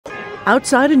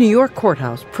Outside a New York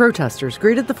courthouse, protesters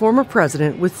greeted the former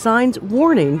president with signs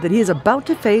warning that he is about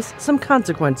to face some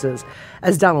consequences.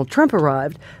 As Donald Trump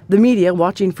arrived, the media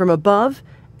watching from above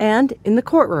and in the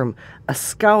courtroom, a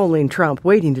scowling Trump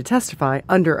waiting to testify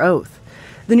under oath.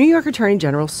 The New York Attorney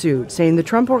General sued, saying the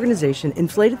Trump Organization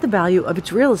inflated the value of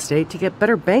its real estate to get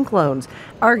better bank loans,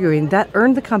 arguing that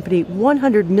earned the company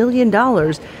 $100 million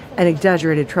and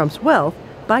exaggerated Trump's wealth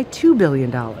by $2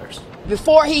 billion.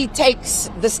 Before he takes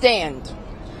the stand,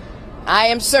 I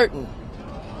am certain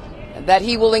that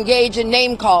he will engage in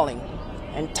name-calling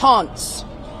and taunts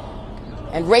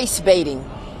and race baiting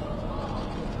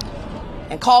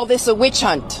and call this a witch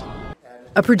hunt.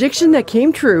 A prediction that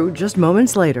came true just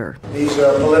moments later. These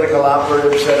are political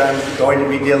operatives that I'm going to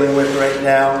be dealing with right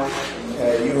now.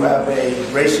 You have a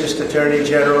racist attorney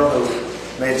general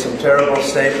who made some terrible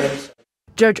statements.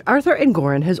 Judge Arthur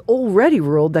Engoron has already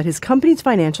ruled that his company's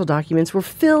financial documents were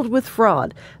filled with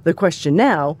fraud. The question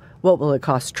now, what will it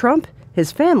cost Trump,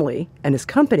 his family, and his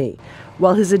company?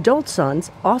 While his adult sons,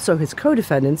 also his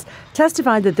co-defendants,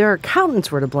 testified that their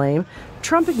accountants were to blame,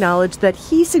 Trump acknowledged that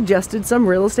he suggested some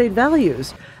real estate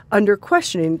values. Under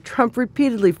questioning, Trump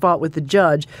repeatedly fought with the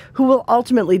judge, who will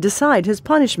ultimately decide his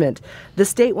punishment. The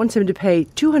state wants him to pay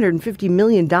 $250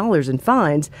 million in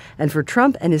fines, and for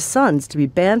Trump and his sons to be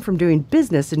banned from doing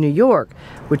business in New York,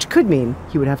 which could mean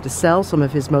he would have to sell some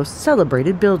of his most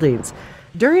celebrated buildings.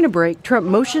 During a break, Trump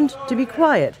motioned to be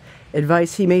quiet,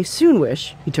 advice he may soon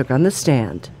wish he took on the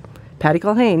stand. Patty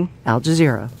Culhane, Al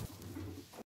Jazeera.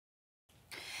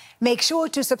 Make sure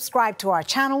to subscribe to our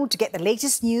channel to get the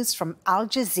latest news from Al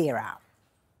Jazeera.